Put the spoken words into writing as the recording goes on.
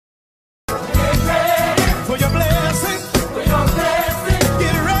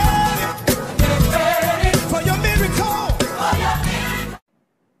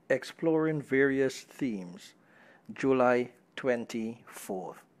Exploring Various Themes, July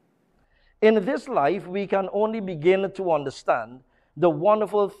 24th. In this life, we can only begin to understand the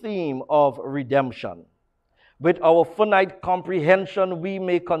wonderful theme of redemption. With our finite comprehension, we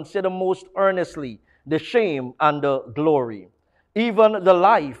may consider most earnestly the shame and the glory, even the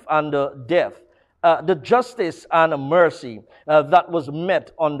life and the death, the justice and mercy that was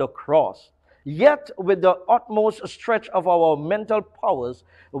met on the cross. Yet, with the utmost stretch of our mental powers,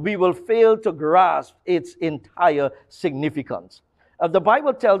 we will fail to grasp its entire significance. The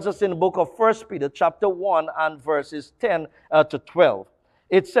Bible tells us in the book of 1 Peter chapter 1 and verses 10 to 12.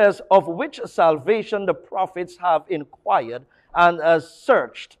 It says, of which salvation the prophets have inquired and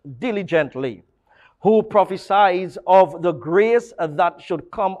searched diligently, who prophesies of the grace that should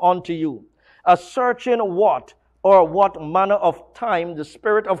come unto you, searching what manner of time the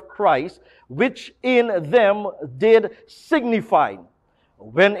Spirit of Christ, which in them did signify,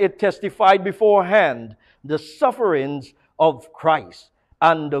 when it testified beforehand the sufferings of Christ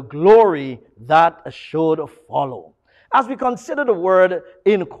and the glory that should follow. As we consider the word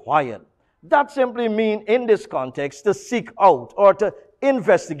inquired, that simply means in this context to seek out or to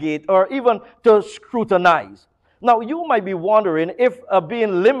investigate or even to scrutinize. Now, you might be wondering if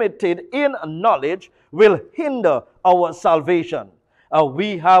being limited in knowledge will hinder our salvation.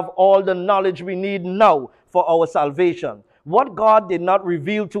 We have all the knowledge we need now for our salvation. What God did not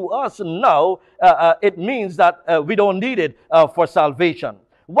reveal to us now, it means that we don't need it for salvation.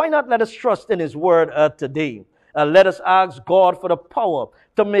 Why not let us trust in His Word today? Let us ask God for the power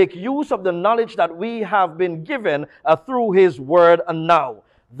to make use of the knowledge that we have been given through His Word now.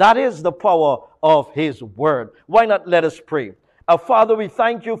 That is the power of His Word. Why not let us pray? Father, we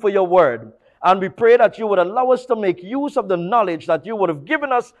thank You for Your Word. And we pray that You would allow us to make use of the knowledge that You would have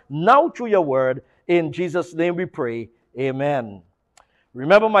given us now through Your Word. In Jesus' name we pray. Amen.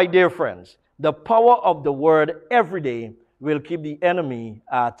 Remember, my dear friends, the power of the Word every day will keep the enemy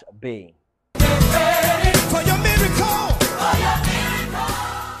at bay. Get ready for your miracle. For your miracle.